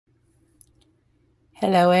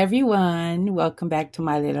Hello, everyone. Welcome back to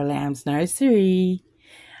My Little Lamb's Nursery.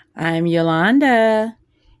 I'm Yolanda,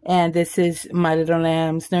 and this is My Little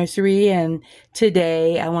Lamb's Nursery. And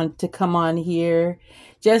today I want to come on here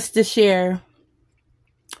just to share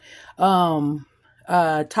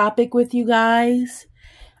a topic with you guys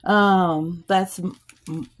that's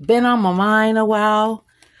been on my mind a while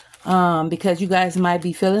because you guys might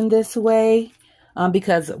be feeling this way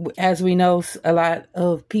because, as we know, a lot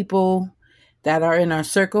of people that are in our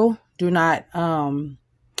circle do not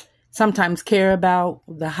sometimes care about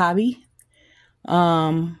the hobby,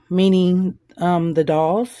 meaning the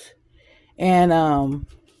dolls. And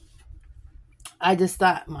I just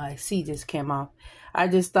thought my C just came off. I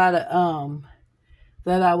just thought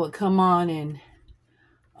that I would come on and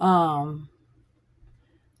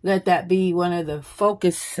let that be one of the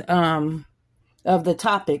focus of the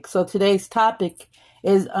topic. So today's topic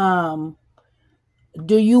is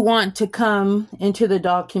do you want to come into the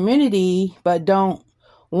dog community but don't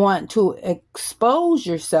want to expose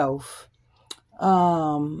yourself?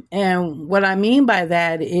 And what I mean by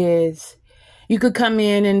that is you could come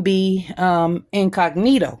in and be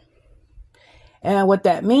incognito. And what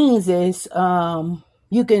that means is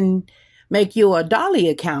you can make you a Dolly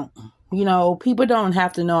account. You know, people don't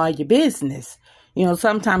have to know all your business. You know,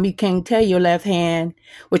 sometimes you can't tell your left hand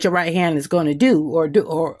what your right hand is going to do or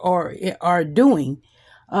are doing,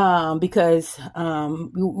 because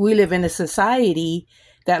we live in a society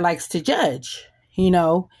that likes to judge. You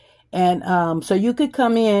know, and so you could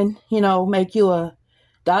come in, you know, make you a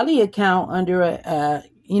Dolly account under a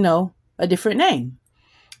different name,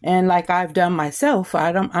 and like I've done myself,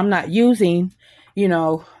 I'm not using, you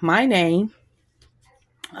know, my name.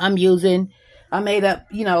 I made up,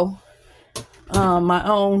 you know, my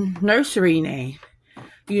own nursery name,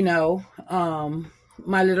 you know,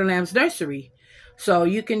 My Little Lamb's Nursery. So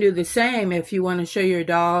you can do the same if you want to show your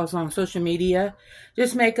dolls on social media.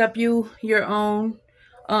 Just make up your own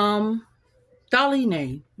Dolly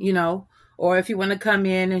name, you know, or if you want to come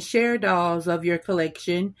in and share dolls of your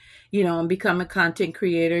collection, you know, and become a content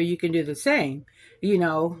creator, you can do the same. You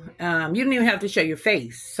know, you don't even have to show your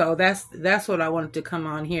face. So that's what I wanted to come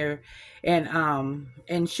on here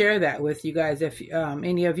and share that with you guys. If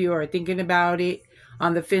any of you are thinking about it,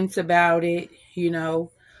 on the fence about it, you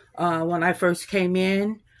know, when I first came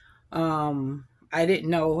in, I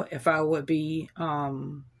didn't know if I would be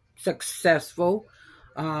successful.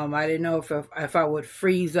 I didn't know if I would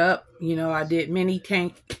freeze up. You know, I did many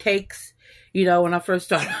takes. You know, when I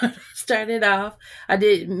first started off, I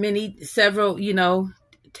did several, you know,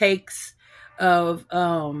 takes of,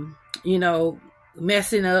 you know,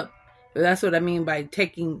 messing up. That's what I mean by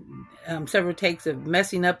taking several takes of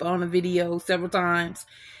messing up on a video several times,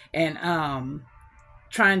 and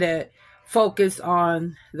trying to focus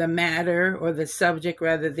on the matter or the subject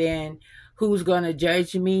rather than who's going to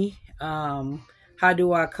judge me. How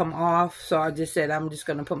do I come off? So I just said, I'm just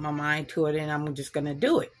going to put my mind to it and I'm just going to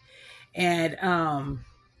do it. And a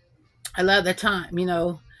lot of the time, you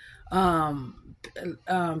know,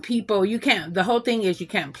 people, the whole thing is you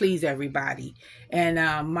can't please everybody.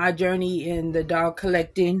 And my journey in the dog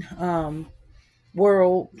collecting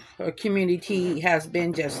world or community has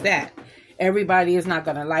been just that. Everybody is not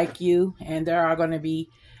going to like you, and there are going to be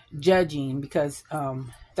judging, because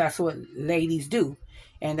that's what ladies do.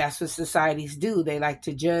 And that's what societies do. They like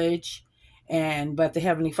to judge. But the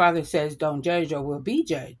Heavenly Father says, don't judge or will be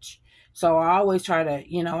judged. So I always try to,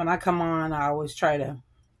 you know, when I come on, I always try to,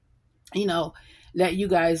 you know, let you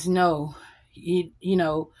guys know, you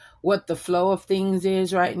know, what the flow of things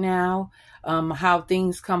is right now, how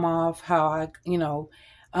things come off, how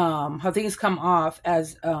things come off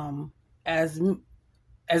as a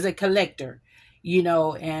collector, you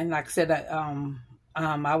know. And like I said,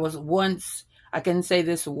 I was once, I can say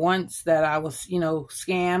this once, that I was, you know,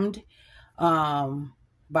 scammed by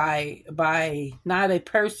not a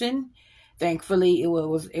person. Thankfully, it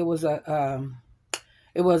was a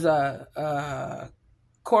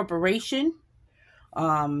corporation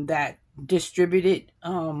that distributed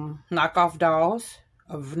knockoff dolls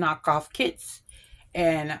of knockoff kits,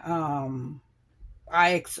 and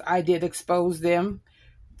I did expose them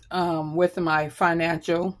with my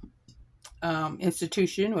financial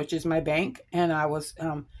institution, which is my bank, and I was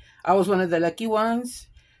one of the lucky ones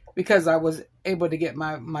because I was able to get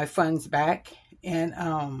my funds back and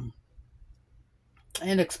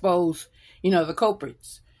expose, you know, the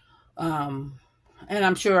culprits. And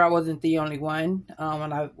I'm sure I wasn't the only one.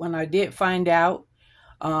 When I did find out,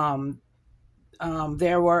 there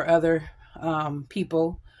were other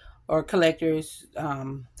people or collectors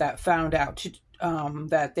that found out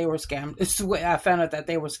that they were scammed. I found out that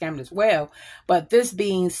they were scammed as well. But this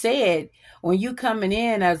being said, when you coming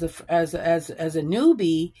in as a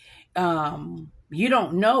newbie, you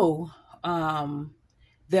don't know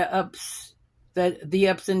the ups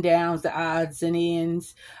and downs, the odds and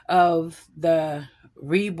ends of the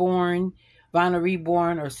vinyl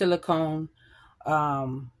reborn or silicone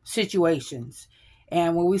situations.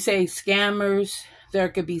 And when we say scammers, there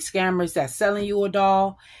could be scammers that's selling you a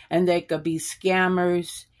doll, and there could be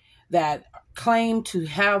scammers that claim to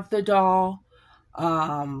have the doll.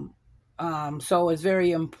 So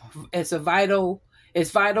it's vital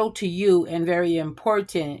to you and very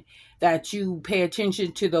important that you pay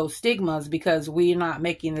attention to those stigmas, because we're not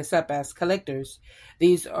making this up as collectors.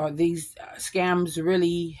 These scams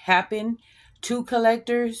really happen to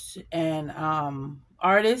collectors and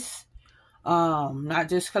artists. Not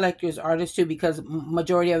just collectors, artists too, because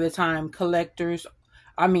majority of the time artists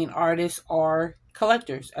are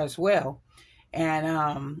collectors as well.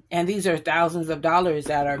 And these are thousands of dollars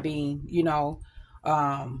that are being,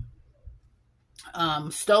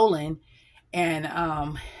 stolen.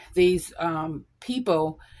 And these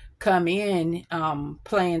people come in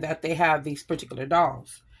playing that they have these particular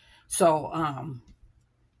dolls. So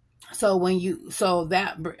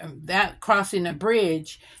that crossing the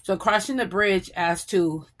bridge as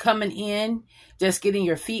to coming in, just getting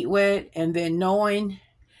your feet wet, and then knowing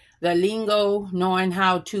the lingo, knowing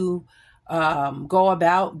how to go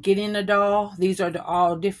about getting a doll. These are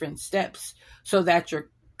all different steps, so that you're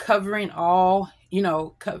covering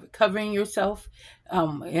covering yourself.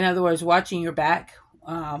 In other words, watching your back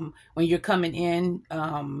when you're coming in,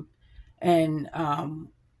 and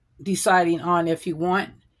deciding on if you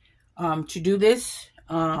want to do this.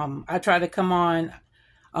 I try to come on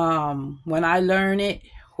when I learn it,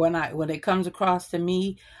 when it comes across to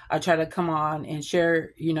me, I try to come on and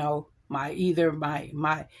share, my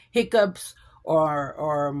hiccups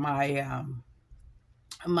or my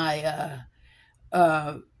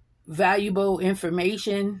valuable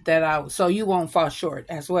information so you won't fall short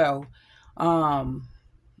as well. When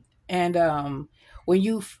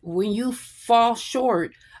you fall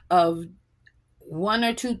short of one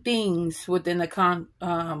or two things within the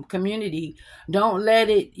community, don't let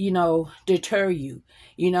it, deter you,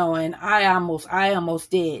 and I almost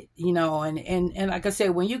did, and like I said,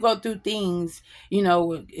 when you go through things,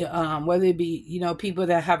 whether it be, people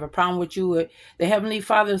that have a problem with you, the Heavenly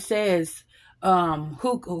Father says,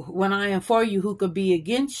 when I am for you, who could be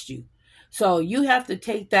against you? So you have to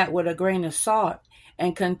take that with a grain of salt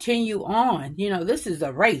and continue on. This is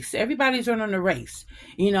a race. Everybody's running a race,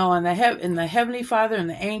 and the Heavenly Father and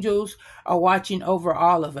the angels are watching over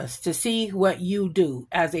all of us to see what you do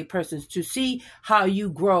as a person, to see how you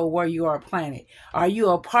grow where you are planted. Are you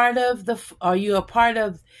a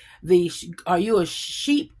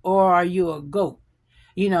sheep, or are you a goat?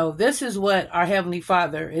 This is what our Heavenly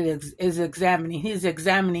Father is examining. He's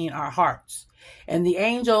examining our hearts. And the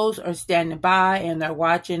angels are standing by, and they're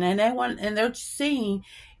watching, and they're seeing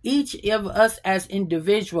each of us as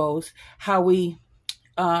individuals, how we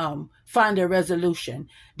find a resolution.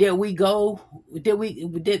 Did we come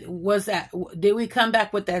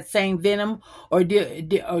back with that same venom, or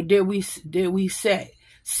did we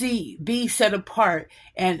be set apart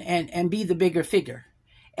and be the bigger figure?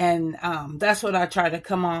 And that's what I try to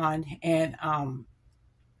come on and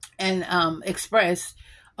express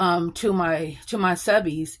to my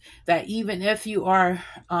subbies, that even if you are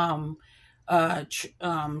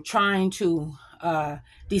trying to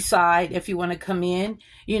decide if you want to come in,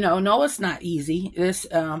 no, it's not easy. This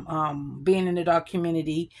being in the dog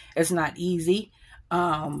community is not easy.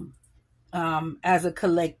 As a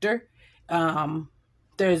collector,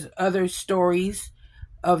 there's other stories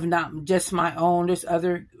of not just my own. There's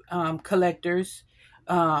other collectors,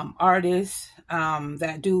 artists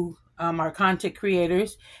that do are content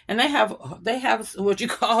creators, and they have what you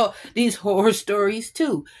call these horror stories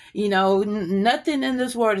too. Nothing in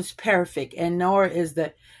this world is perfect, and nor is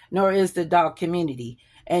the dog community.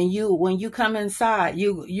 And when you come inside,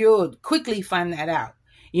 you'll quickly find that out.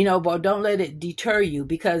 But don't let it deter you,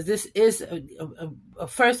 because this is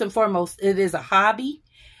first and foremost, it is a hobby.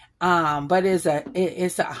 But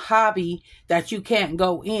it's a hobby that you can't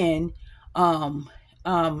go in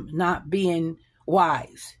not being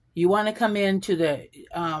wise. You want to come into the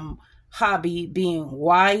hobby being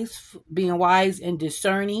wise and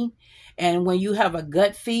discerning. And when you have a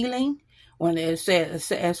gut feeling, when it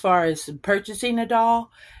says as far as purchasing a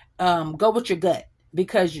doll, go with your gut.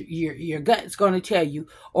 because your gut's going to tell you.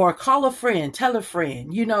 Or call a friend, tell a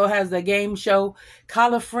friend. Has the game show,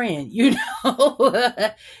 call a friend.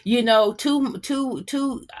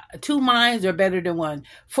 Two minds are better than one.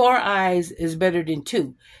 Four eyes is better than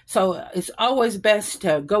two. So it's always best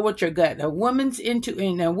to go with your gut. A woman's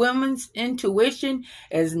intuition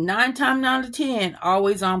is 9 times out of 10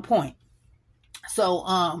 always on point.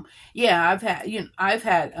 So yeah, I've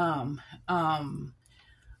had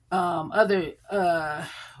other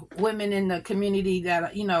women in the community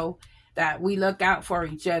that that we look out for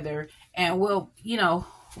each other, and we'll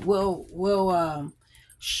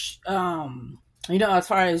as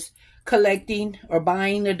far as collecting or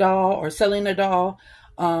buying a doll or selling a doll,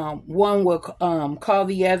 one will call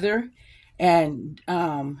the other and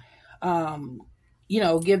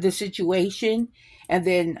give the situation, and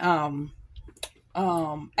then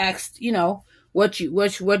ask what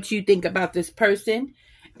you think about this person.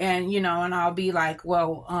 And and I'll be like,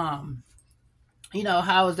 well, how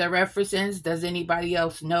is their references? Does anybody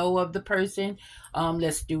else know of the person?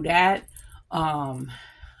 Let's do that.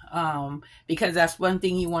 Because that's one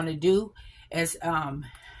thing you want to do is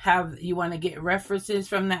you want to get references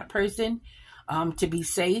from that person, to be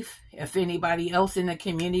safe. If anybody else in the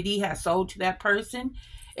community has sold to that person,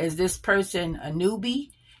 is this person a newbie?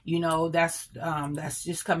 That's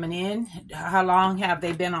just coming in. How long have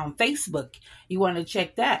they been on Facebook? You want to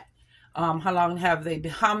check that. How long have they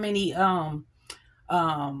been? How many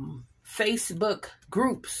Facebook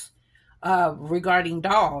groups regarding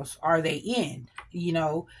dolls are they in?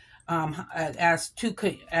 As to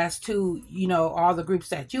all the groups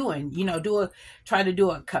that you in. Try to do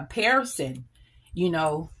a comparison.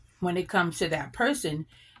 When it comes to that person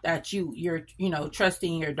that you're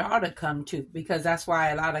trusting your daughter come to, because that's why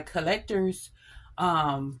a lot of collectors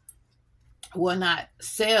will not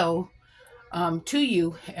sell to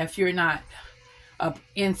you if you're not up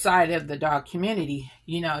inside of the dog community.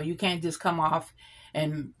 You can't just come off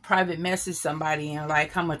and private message somebody and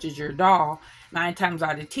like, how much is your doll? 9 times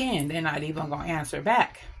out of 10 they're not even gonna answer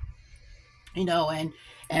back. And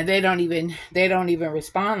they don't even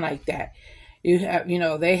respond like that.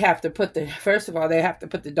 They have to put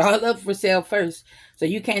the doll up for sale first. So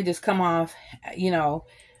you can't just come off,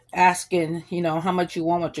 asking, how much you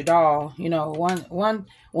want with your doll.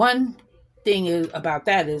 One thing is about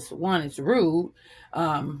that is, one, it's rude.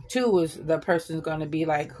 2 is the person's going to be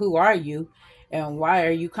like, who are you? And why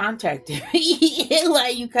are you contacting me? Why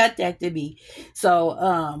are you contacting me? So,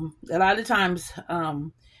 a lot of times,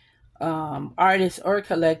 artists or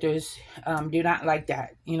collectors, do not like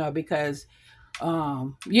that, because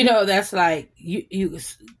that's like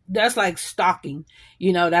that's like stalking.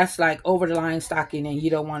 That's like over the line stalking, and you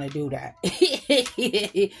don't want to do that.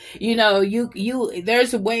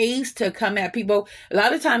 There's ways to come at people. A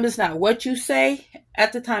lot of times it's not what you say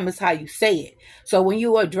at the time, it's how you say it. So when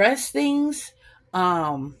you address things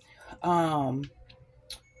in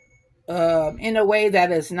a way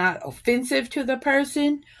that is not offensive to the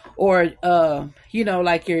person, or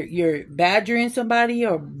like you're badgering somebody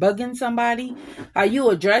or bugging somebody, how you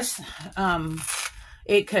address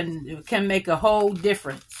it can make a whole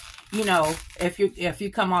difference. If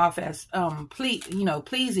you come off as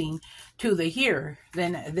pleasing to the hearer,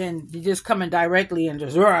 then you're just coming directly and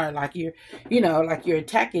just roar like you're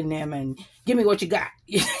attacking them and give me what you got.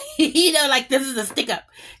 Like this is a stick up.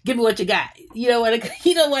 Give me what you got. You don't want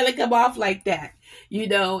to come off like that.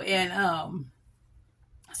 And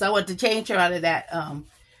so I want to change her out of that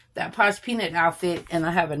Posh Peanut outfit, and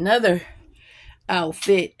I have another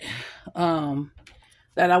outfit that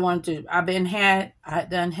I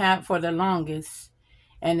done had for the longest,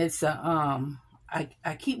 and it's I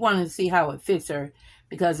keep wanting to see how it fits her,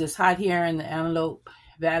 because it's hot here in the Antelope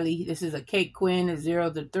Valley. This is a Cape Queen, a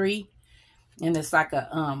 0 to 3, and it's like a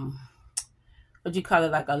what you call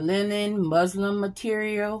it, like a linen muslin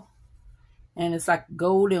material, and it's like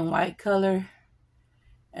gold and white color.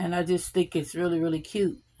 And I just think it's really, really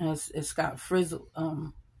cute. And it's got frizzle,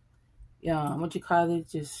 what you call it?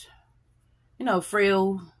 Just,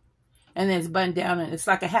 frill. And then it's buttoned down, and it's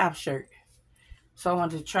like a half shirt. So I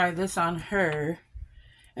wanted to try this on her.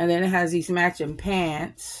 And then it has these matching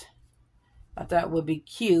pants. I thought would be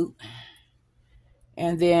cute.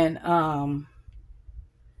 And then I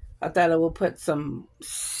thought I would put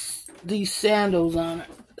these sandals on it.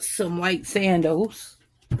 Some white sandals.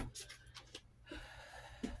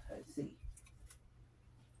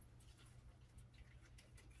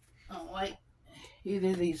 Either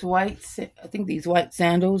I think these white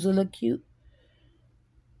sandals will look cute.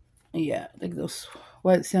 Yeah, I think those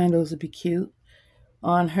white sandals would be cute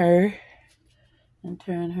on her. And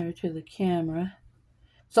turn her to the camera.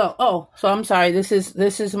 So I'm sorry. This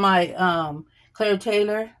is my Claire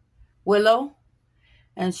Taylor Willow,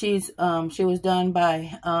 and she was done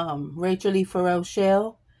by Rachel Lee Farrell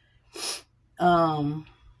Shell.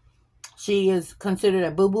 She is considered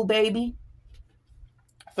a boo boo baby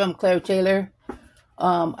from Claire Taylor.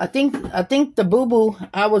 I think the boo boo.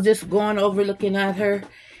 I was just going over looking at her,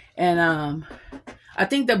 and I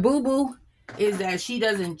think the boo boo is that she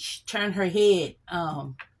doesn't turn her head,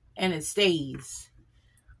 and it stays.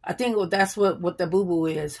 I think that's what the boo boo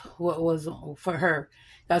is. What was for her?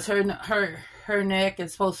 That's her neck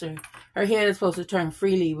is supposed to, her head is supposed to turn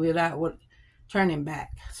freely without turning back.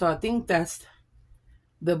 So I think that's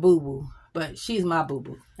the boo boo. But she's my boo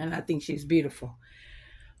boo, and I think she's beautiful.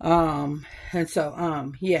 And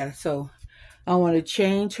so yeah. So I want to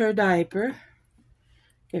change her diaper,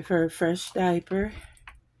 give her a fresh diaper.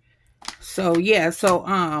 So yeah. So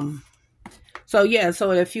yeah. So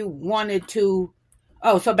if you wanted to.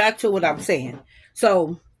 Oh, so back to what I'm saying.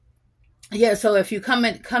 So, yeah, so if you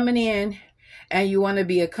coming in and you want to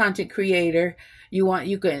be a content creator,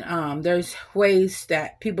 you can there's ways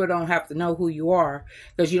that people don't have to know who you are,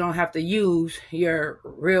 because you don't have to use your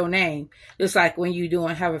real name. Just like when you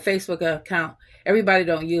have a Facebook account, everybody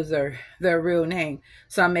don't use their real name.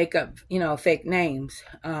 Some make up, fake names.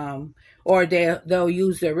 Or they'll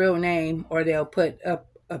use their real name, or they'll put up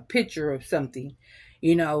a picture of something.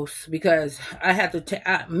 Because I had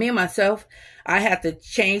to, me and myself, I had to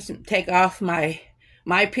take off my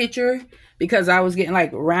picture, because I was getting like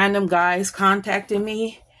random guys contacting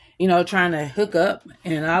me, trying to hook up.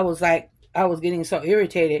 And I was getting so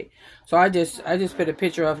irritated. So I just put a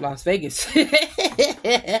picture of Las Vegas,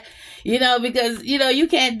 because, you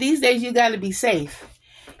can't, these days you got to be safe,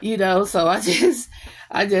 so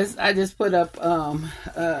I just put up,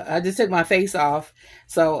 I just took my face off.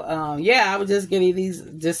 So, yeah, I was just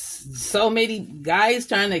getting just so many guys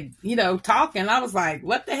trying to, talk. And I was like,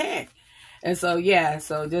 what the heck? And so, yeah,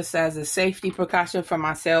 so just as a safety precaution for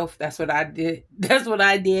myself, that's what I did.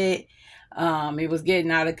 It was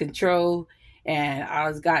getting out of control, and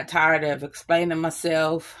I got tired of explaining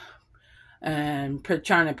myself and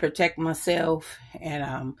trying to protect myself.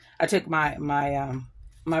 And, I took my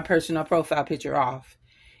personal profile picture off.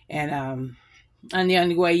 And the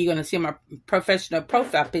only way you're going to see my professional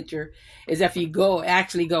profile picture is if you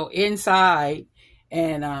actually go inside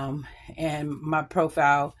and my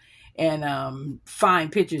profile and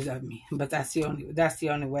find pictures of me. But that's the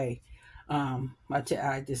only way.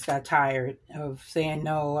 I just got tired of saying,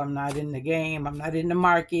 no, I'm not in the game. I'm not in the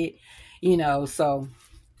market, so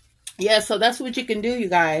yeah, so that's what you can do, you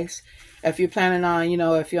guys. If you're planning on,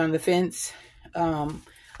 if you're on the fence,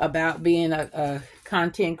 about being a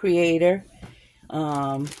content creator,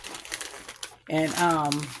 and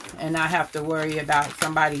not have to worry about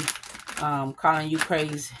somebody calling you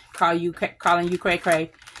crazy, calling you cray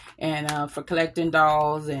cray, and for collecting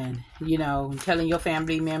dolls, and telling your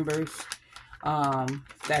family members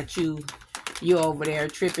that you over there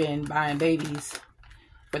tripping, buying babies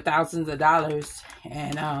for thousands of dollars,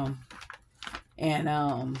 and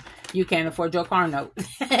you can't afford your car note.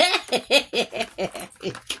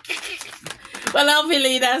 Well,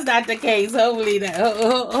 hopefully that's not the case. Hopefully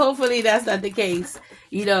that's not the case.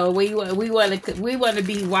 We want to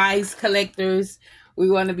be wise collectors. We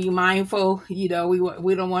want to be mindful. We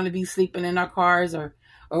don't want to be sleeping in our cars, or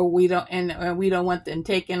we don't, and we don't want them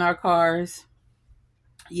taking our cars.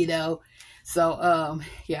 So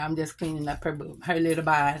yeah, I'm just cleaning up her little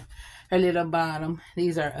bottom.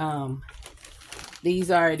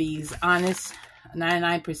 These are these Honest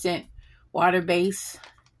 99% water base.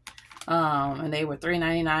 And they were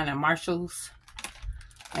 $3.99 at Marshall's.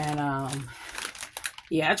 And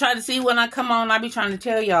yeah, I try to see when I come on, I be trying to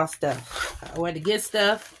tell y'all stuff, where to get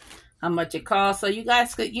stuff, how much it costs, so you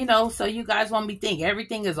guys could, so you guys won't be thinking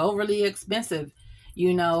everything is overly expensive,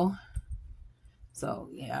 So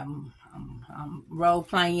yeah, I'm role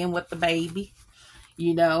playing with the baby,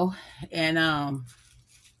 and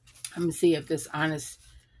let me see if this Honest.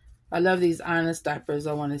 I love these Honest diapers.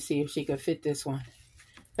 I want to see if she could fit this one.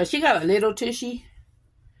 But she got a little tushy.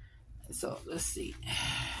 So let's see.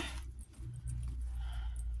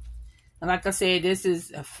 And like I said, this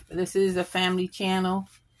is a family channel,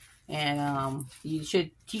 and you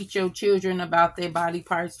should teach your children about their body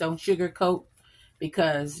parts. Don't sugarcoat,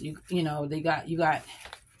 because you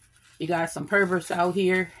got some perverts out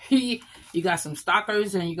here. You got some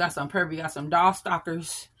stalkers, and you got some perverts. You got some doll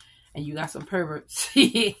stalkers, and you got some perverts.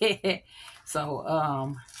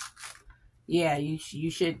 So yeah, you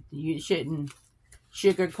shouldn't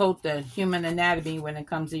sugarcoat the human anatomy when it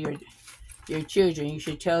comes to your children. You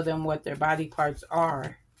should tell them what their body parts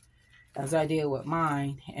are, as I did with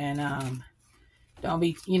mine. And don't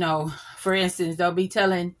be, for instance, they'll be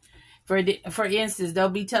telling, for instance, they'll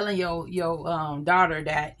be telling your daughter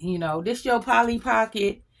that, this your Polly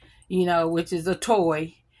Pocket, which is a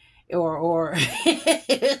toy, or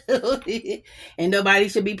and nobody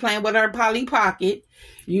should be playing with her Polly Pocket,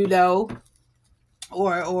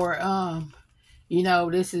 or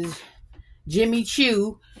this is Jimmy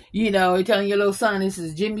Choo, telling your little son this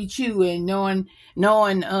is Jimmy Choo, and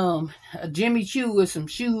knowing Jimmy Choo with some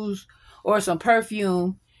shoes or some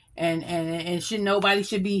perfume, and nobody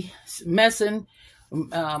should be messing,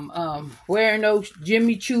 wearing no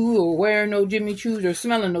Jimmy Choo, or wearing no Jimmy Choos, or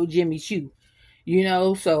smelling no Jimmy Choo,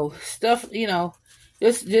 so stuff,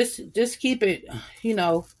 just keep it,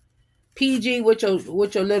 PG with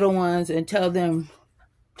your little ones, and tell them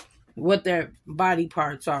what their body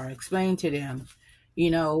parts are. Explain to them,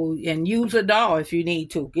 and use a doll if you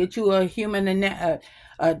need to. Get you a human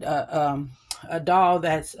a doll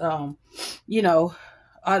that's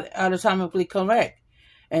anatomically correct,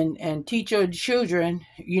 and teach your children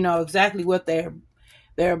exactly what their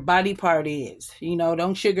body part is.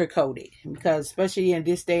 Don't sugarcoat it, because especially in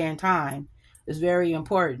this day and time, it's very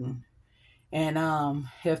important. And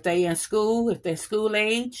if they're school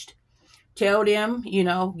aged, tell them,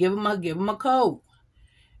 give them a code.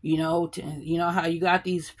 How you got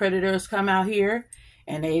these predators come out here,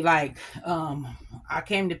 and they like, I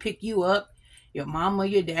came to pick you up. Your mama,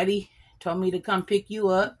 your daddy told me to come pick you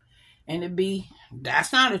up, and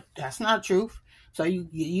that's not truth. So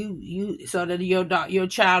so that your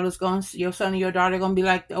child is your son or your daughter gonna be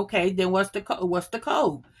like, okay, then what's the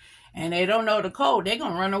code? And they don't know the code, they're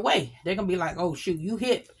gonna run away. They're gonna be like, oh shoot, you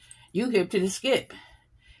hip to the skip.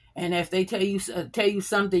 And if they tell you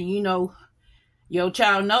something, your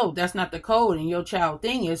child know that's not the code, and your child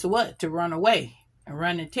thing is what? To run away and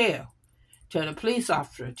run and tell the police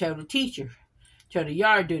officer, tell the teacher, tell the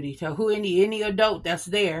yard duty, tell any adult that's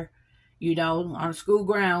there, on school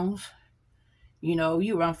grounds.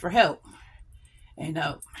 You run for help. And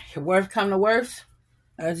worst come to worst,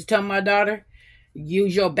 I just tell my daughter,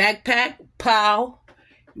 use your backpack, pile,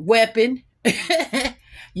 weapon,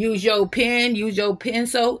 use your pen, use your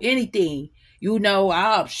pencil, anything.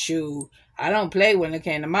 I'll shoot. I don't play when it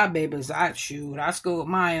came to my babies. I school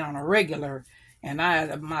mine on a regular. And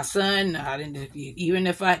my son, I didn't, even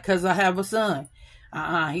because I have a son,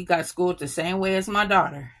 he got schooled the same way as my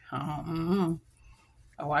daughter.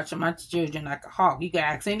 I watch my children like a hawk. You can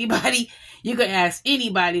ask anybody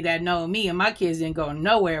that know me, and my kids didn't go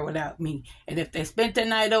nowhere without me. And if they spent the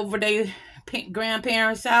night over their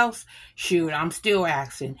grandparents' house, shoot, I'm still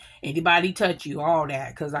asking. Anybody touch you? All that.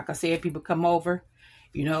 Because like I said, people come over,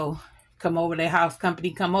 come over their house,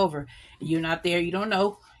 company come over. You're not there. You don't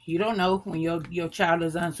know. You don't know when your child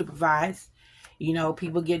is unsupervised.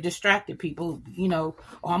 People get distracted. People, oh,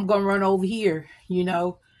 I'm going to run over here,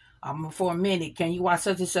 I'm for a minute. Can you watch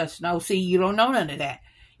such and such? No, see, you don't know none of that.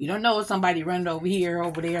 You don't know if somebody running over here,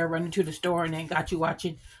 over there, running to the store, and then got you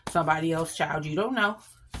watching somebody else's child. You don't know.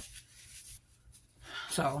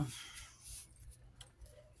 So,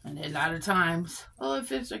 and a lot of times,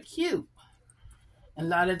 if it's cute. A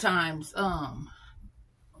lot of times, don't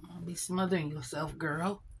be smothering yourself,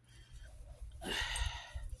 girl.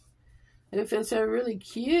 If it's really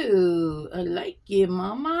cute, I like it,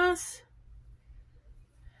 mamas.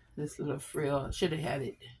 This little frill, should have had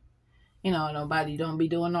it. Nobody don't be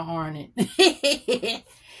doing no ironing.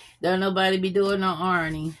 Don't nobody be doing no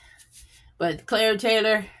ironing. But Claire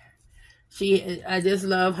Taylor, I just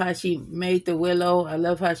love how she made the Willow. I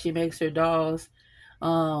love how she makes her dolls.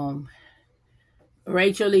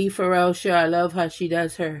 Rachel Lee Ferocious, I love how she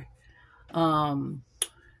does her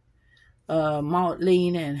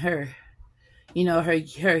Maudlin and her,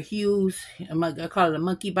 her hues. I call it a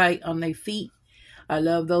monkey bite on their feet. I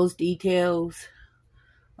love those details.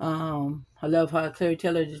 I love how Claire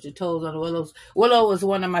Taylor did the toes on the Willows. Willow was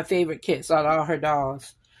one of my favorite kits out of all her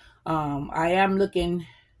dolls. I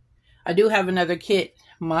do have another kit,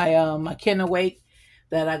 my Ken Awake,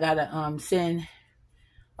 that I gotta send.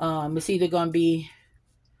 It's either gonna be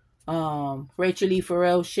Rachel Lee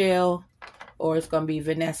Farrell Shell, or it's gonna be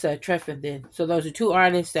Vanessa Trefethen. So those are two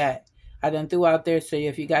artists that I done threw out there. So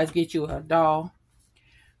if you guys get you a doll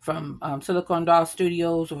from Silicone Doll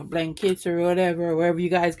Studios or Blank Kits or whatever, wherever you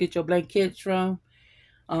guys get your blank kits from,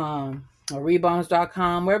 or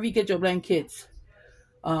Rebounds.com, wherever you get your blank kits.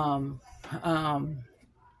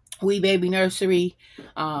 Wee Baby Nursery,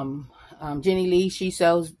 Jenny Lee, she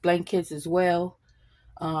sells blank kits as well.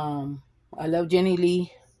 I love Jenny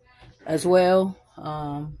Lee as well.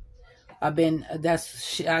 I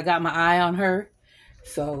got my eye on her,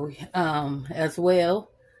 so as well.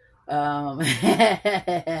 Um,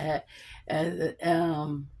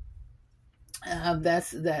 um,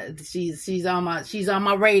 that's that. She's on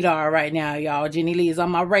my radar right now, y'all. Jenny Lee is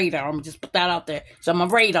on my radar. I'm gonna just put that out there. She's on my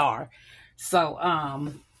radar. So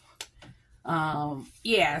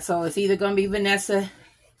yeah. So it's either gonna be Vanessa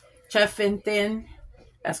Chuffington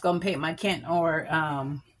that's gonna paint my Kent, or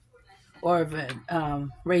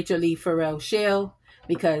Rachel Lee Farrell Shell,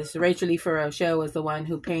 because Rachel Lee Farrell Shell was the one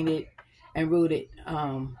who painted and rooted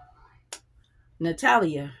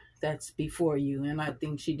Natalia that's before you, and I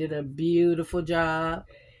think she did a beautiful job.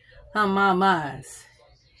 Mamas.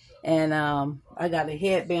 And I got a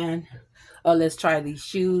headband. Oh, let's try these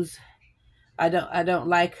shoes. I don't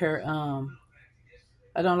like her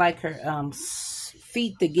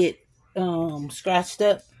feet to get scratched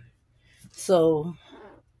up. So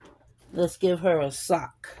let's give her a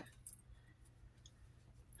sock,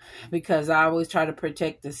 because I always try to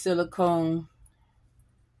protect the silicone.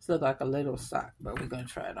 This looks like a little sock, but we're gonna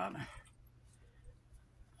try it on her.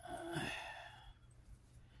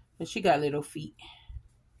 But she got little feet.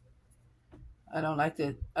 I don't like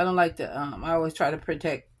the I always try to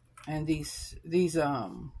protect, and these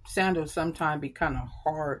sandals sometimes be kind of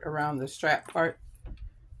hard around the strap part.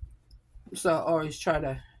 So I always try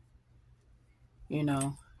to, you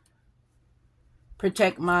know,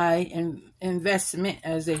 protect my investment,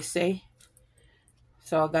 as they say.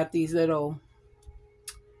 So I got these little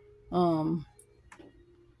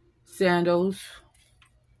sandals.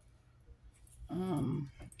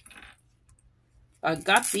 I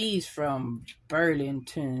got these from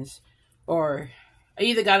Burlington's, or I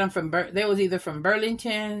either got them from they was either from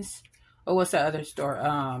Burlington's, or what's the other store?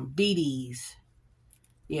 DD's.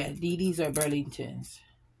 Yeah, DD's or Burlington's.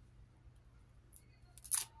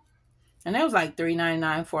 And that was like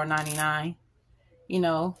 $3.99, $4.99. You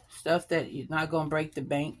know, stuff that you're not gonna break the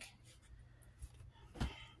bank.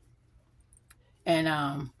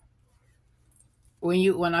 And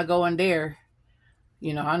when I go in there,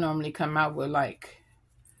 you know, I normally come out with like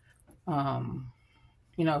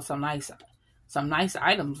you know, some nice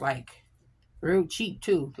items, like real cheap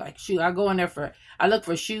too. Like I go in there I look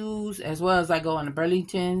for shoes, as well as I go in the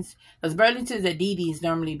Burlington's, because Burlington's at DD's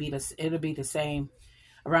normally it'll be the same,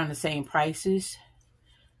 around the same prices.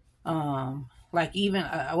 Like even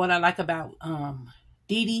what I like about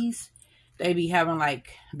DD's, they be having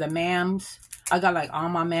like the ma'ams. I got like all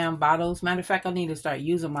my ma'am bottles. Matter of fact, I need to start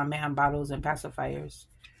using my ma'am bottles and pacifiers.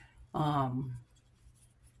 Cause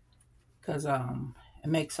it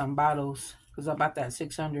makes some bottles, because I bought that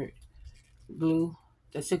 600 glue,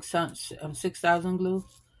 the 6,000 glue,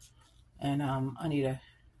 and I need to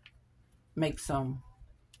make some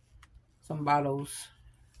bottles,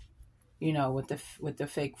 you know, with the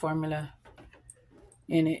fake formula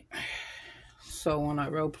in it. So when I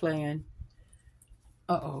role playing,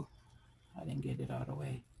 I didn't get it all the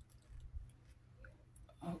way.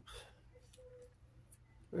 Oops,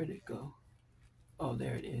 where'd it go? Oh,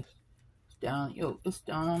 there it is. It's down. It's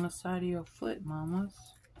down on the side of your foot, mamas.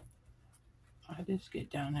 I just get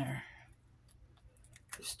down there.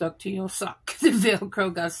 It's stuck to your sock. The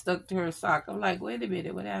Velcro got stuck to her sock. I'm like, wait a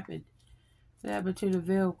minute, what happened? What happened to the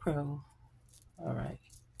Velcro? All right.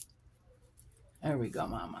 There we go,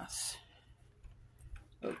 mamas.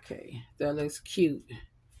 Okay, that looks cute.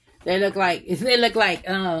 They look like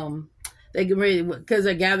they get ready, because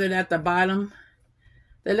they're gathered at the bottom.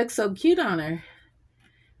 They look so cute on her.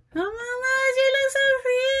 Oh, mamas, you look so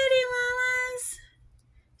pretty, mamas.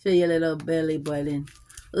 Show your little belly button.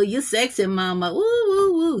 Oh, you sexy, mama. Ooh,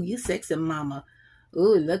 ooh, ooh. You sexy, mama.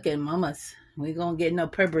 Ooh, look at mamas. We gonna get no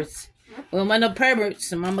perverts. We don't want no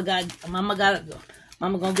perverts. Mama gonna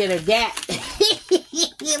get her gat.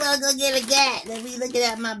 You gonna go get a gat. Let me looking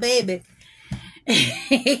at my baby.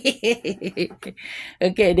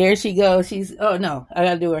 Okay, there she goes. Oh no, I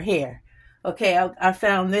gotta do her hair. Okay, I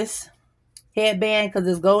found this headband because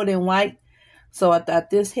it's gold and white. So I thought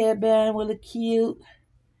this headband would look cute.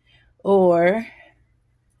 Or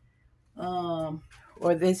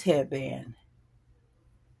this headband.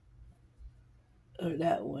 Or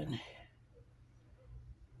that one.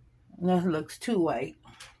 And that looks too white.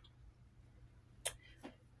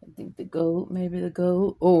 I think maybe the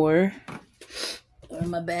gold, or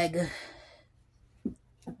my bag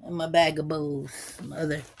of bows.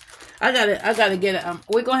 I gotta get it.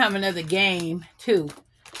 We're gonna have another game too.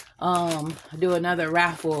 Do another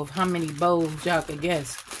raffle of how many bows y'all can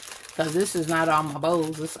guess, because this is not all my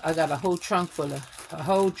bows. I got a whole trunkload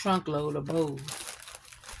of bows,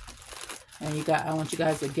 and I want you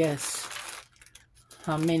guys to guess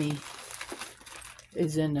how many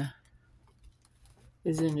is in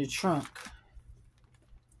the trunk.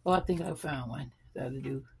 Oh, I think I found one that'll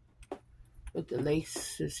do. with the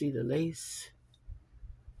lace. To see the lace.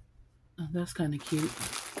 Oh, that's kind of cute.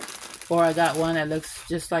 Or I got one that looks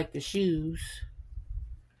just like the shoes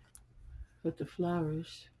with the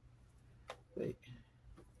flowers. Wait.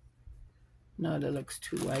 No, that looks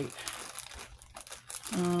too white.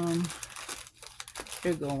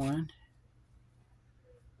 Here go one.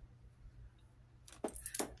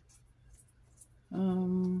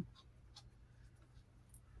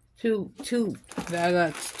 Two. I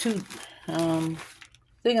got two. I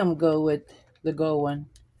think I'm gonna go with the gold one.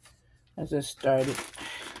 I just started.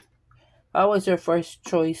 Always your first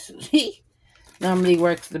choice. Normally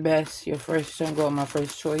works the best. Your first. I'm going with my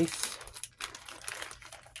first choice.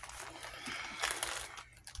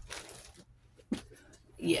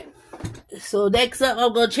 Yeah. So next up,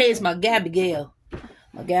 I'm gonna chase my Gabigail.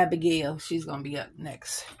 My Gabigail. She's gonna be up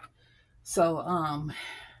next. So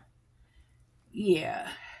yeah.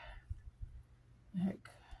 Heck.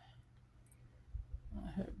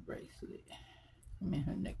 Her bracelet. I mean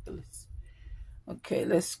her necklace. Okay,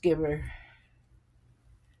 let's give her.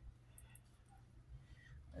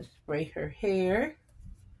 Let's spray her hair.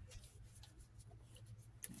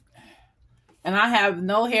 And I have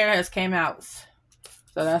no hair has came out.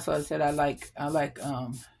 So that's what I said I like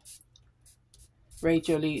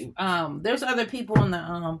Rachel Lee. There's other people in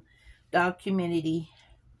the dog community,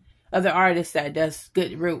 other artists that does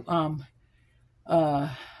good root.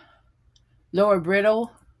 Laura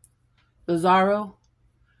Brittle, Lazaro.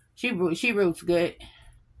 She roots good.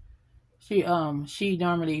 She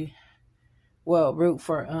normally root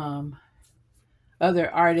for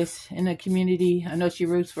other artists in the community. I know she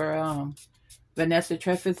roots for Vanessa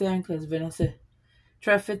Trefethen, because Vanessa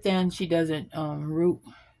Trefethen, she doesn't root.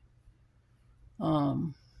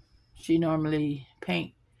 She normally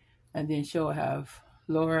paint, and then she'll have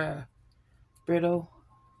Laura Brittle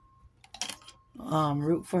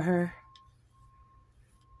root for her.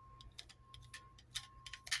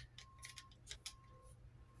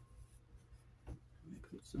 Let me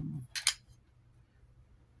put some.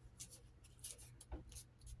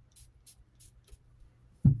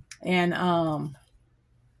 And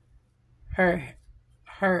her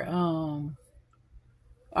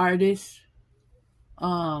artist,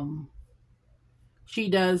 she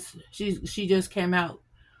just came out,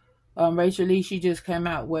 Rachel Lee, she just came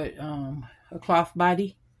out with a cloth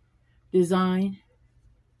body design.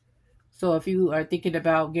 So if you are thinking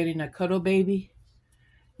about getting a cuddle baby,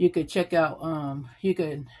 you could check out, you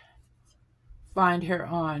could find her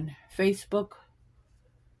on Facebook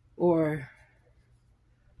or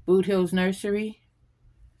Boot Hills Nursery,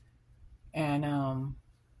 and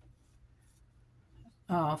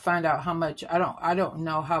find out how much. I don't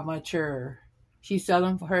know how much she's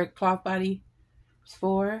selling for her cloth body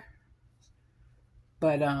for,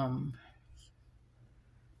 but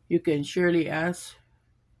you can surely ask.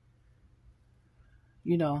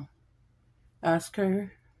 Ask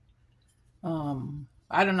her.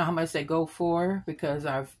 I don't know how much they go for, because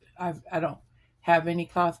I don't have any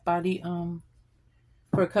cloth body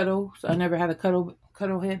for cuddle, so I never had a cuddle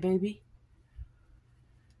head baby.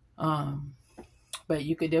 But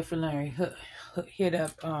you could definitely hit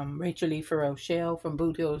up Rachel Lee Rochelle from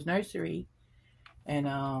Boot Hills Nursery, and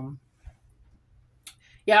I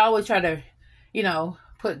always try to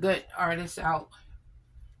put good artists out,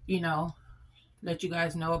 let you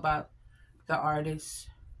guys know about the artists,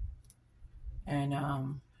 and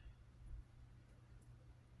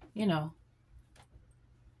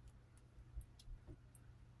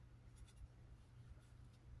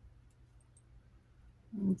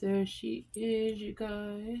there she is, you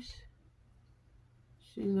guys.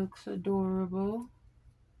 She looks adorable.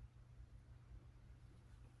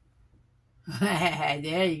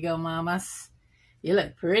 There you go, mamas. You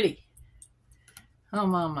look pretty. Oh,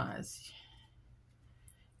 mamas.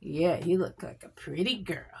 Yeah, you look like a pretty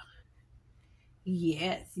girl.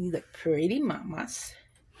 Yes, you look pretty, mamas.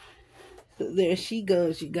 So there she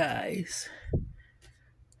goes, you guys.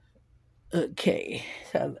 Okay,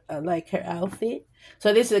 so I like her outfit.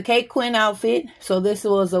 So this is a Kate Quinn outfit. So this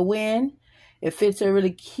was a win. It fits her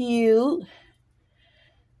really cute.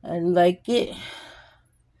 I like it.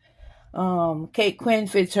 Kate Quinn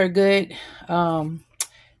fits her good.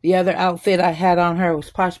 The other outfit I had on her was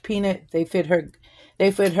Posh Peanut. They fit her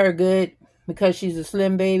good because she's a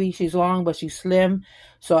slim baby. She's long, but she's slim.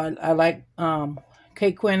 So I like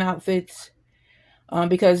Kate Quinn outfits.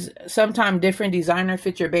 Because sometimes different designer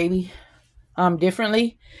fit your baby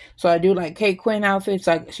differently. So I do like Kate Quinn outfits.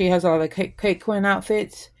 Like she has a lot of Kate Quinn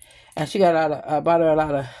outfits, and she got I bought her a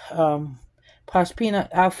lot of Posh Peanut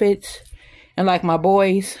outfits. And like my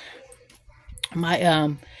boys,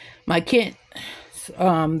 my kid,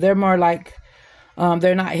 they're more like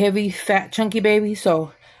They're not heavy, fat, chunky babies,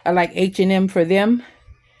 so I like H&M for them.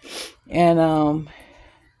 And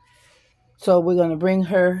so we're gonna bring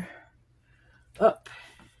her up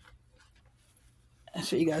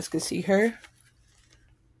so you guys can see her.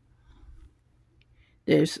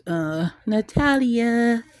 There's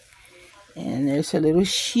Natalia, and there's her little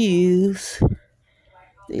shoes.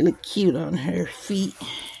 They look cute on her feet.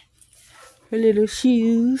 Her little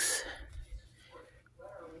shoes.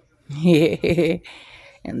 Yeah.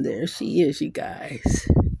 And there she is, you guys.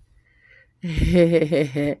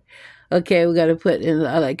 Okay, we gotta put in,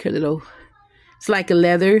 I like her little, it's like a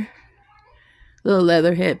little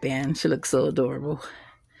leather headband. She looks so adorable.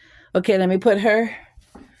 Okay, let me put her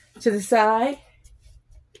to the side.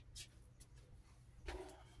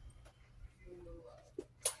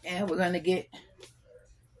 And we're gonna get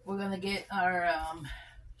our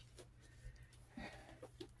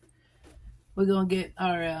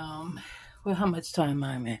well, how much time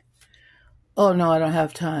am I in? Oh no, I don't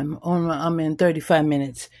have time. I'm in 35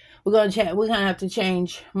 minutes. We're gonna have to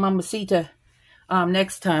change Mamacita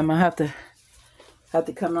next time. I have to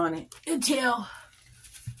come on it until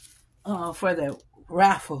for the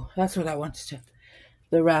raffle. That's what I want to do.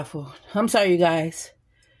 The raffle. I'm sorry, you guys.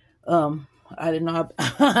 I didn't know.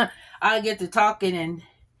 I get to talking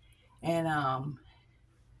and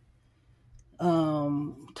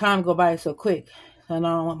time go by so quick, and I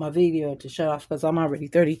don't want my video to shut off because I'm already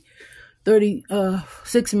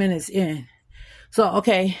 36 minutes in. So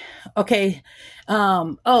okay.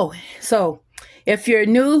 So if you're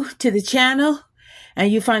new to the channel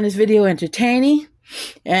and you find this video entertaining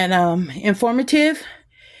and informative,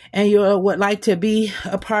 and you would like to be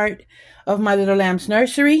a part of My Little Lamb's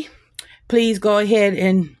Nursery, please go ahead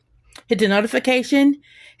and hit the notification,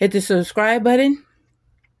 hit the subscribe button,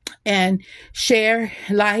 and share,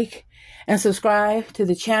 like, and subscribe to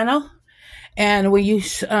the channel. And when you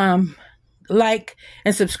like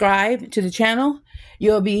and subscribe to the channel,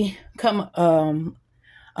 you'll become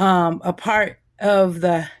a part of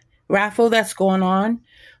the raffle that's going on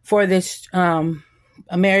for this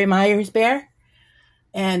Mary Myers bear.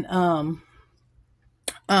 And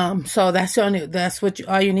so that's what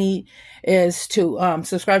all you need is to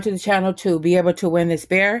subscribe to the channel to be able to win this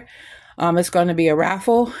bear. It's going to be a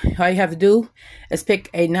raffle. All you have to do is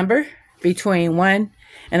pick a number between 1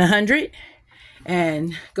 and 100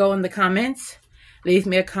 and go in the comments. Leave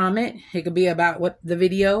me a comment. It could be about what the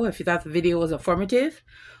video, if you thought the video was informative,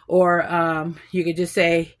 or you could just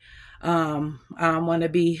say, I want to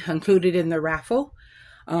be included in the raffle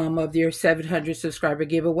of your 700 subscriber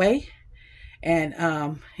giveaway.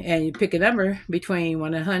 And you pick a number between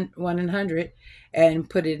 1 and 100 and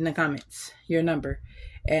put it in the comments, your number.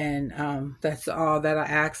 And that's all that I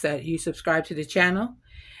ask, that you subscribe to the channel,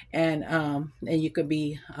 and you could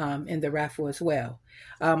be in the raffle as well.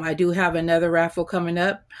 I do have another raffle coming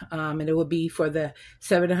up, and it will be for the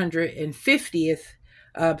 750th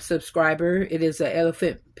subscriber. It is an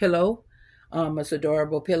elephant pillow. It's an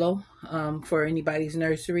adorable pillow for anybody's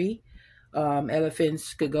nursery.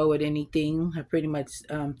 Elephants could go with anything, I pretty much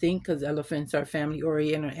think, because elephants are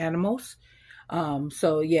family-oriented animals.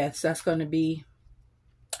 So yes, that's going to be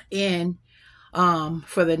in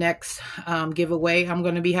for the next giveaway. I'm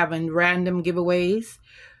going to be having random giveaways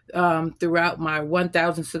throughout my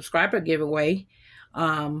 1,000 subscriber giveaway.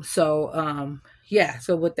 Yeah,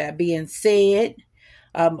 so with that being said,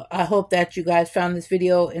 I hope that you guys found this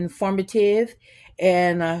video informative,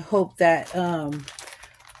 and I hope that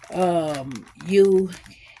you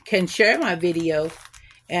can share my video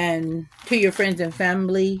and to your friends and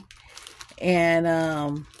family,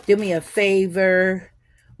 and do me a favor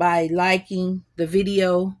by liking the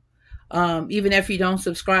video, even if you don't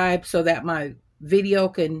subscribe, so that my video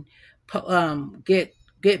can get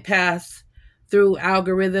passed through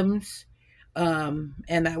algorithms,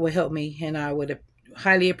 and that would help me, and I would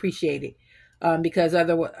highly appreciate it, because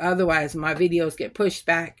otherwise my videos get pushed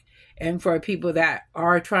back. And for people that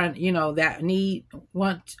are trying, that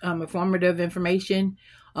want informative information,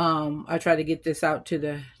 I try to get this out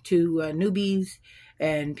to newbies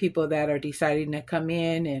and people that are deciding to come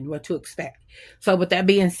in and what to expect. So with that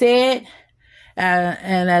being said,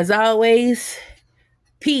 and as always,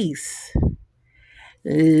 peace,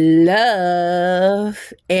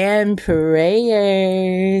 love, and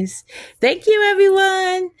prayers. Thank you,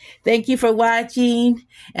 everyone. Thank you for watching,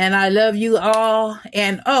 and I love you all.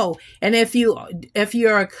 And and if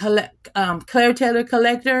you're a Claire Taylor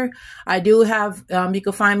collector, I do have you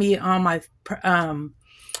can find me on my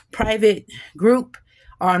private group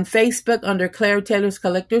on Facebook under Claire Taylor's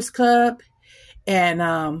Collectors Club.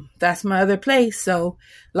 And that's my other place. So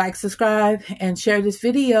like, subscribe, and share this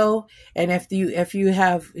video. And if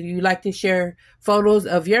you like to share photos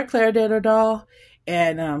of your Clairdator doll,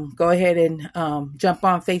 and go ahead and jump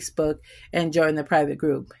on Facebook and join the private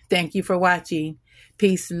group. Thank you for watching.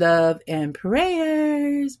 Peace, love, and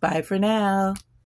prayers. Bye for now.